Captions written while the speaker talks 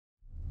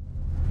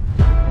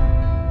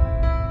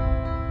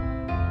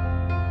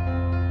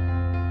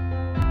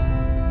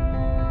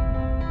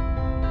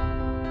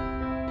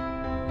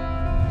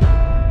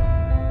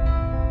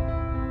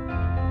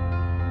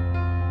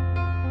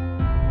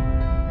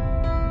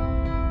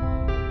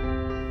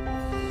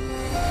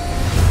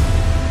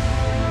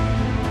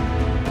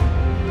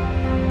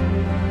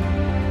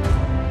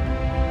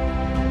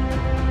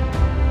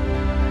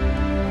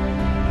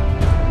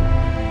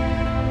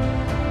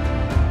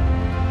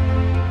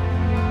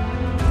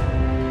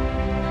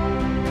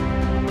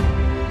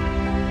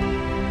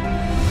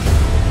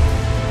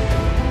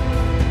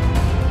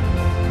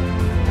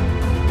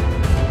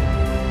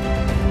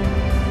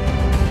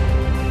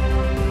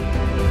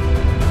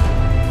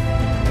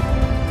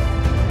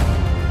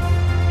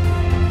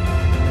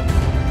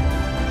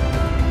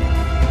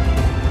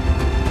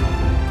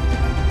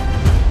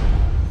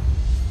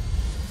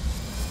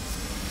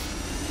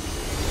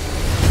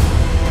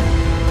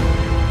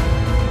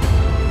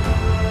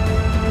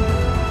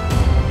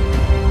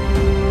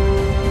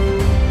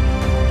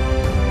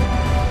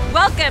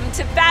Welcome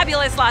to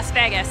fabulous Las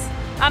Vegas.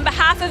 On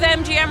behalf of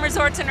MGM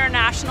Resorts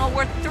International,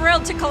 we're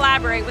thrilled to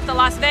collaborate with the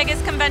Las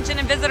Vegas Convention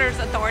and Visitors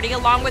Authority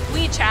along with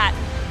WeChat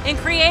in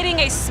creating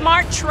a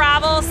smart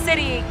travel,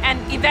 city, and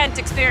event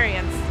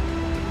experience.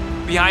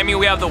 Behind me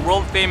we have the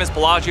world-famous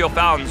Bellagio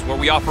Fountains, where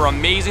we offer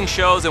amazing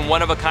shows and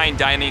one-of-a-kind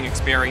dining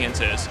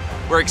experiences.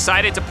 We're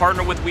excited to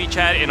partner with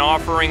WeChat in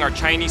offering our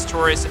Chinese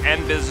tourists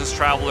and business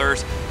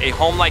travelers a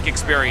home-like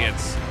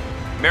experience.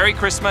 Merry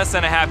Christmas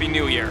and a Happy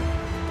New Year!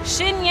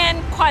 新年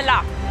快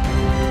乐!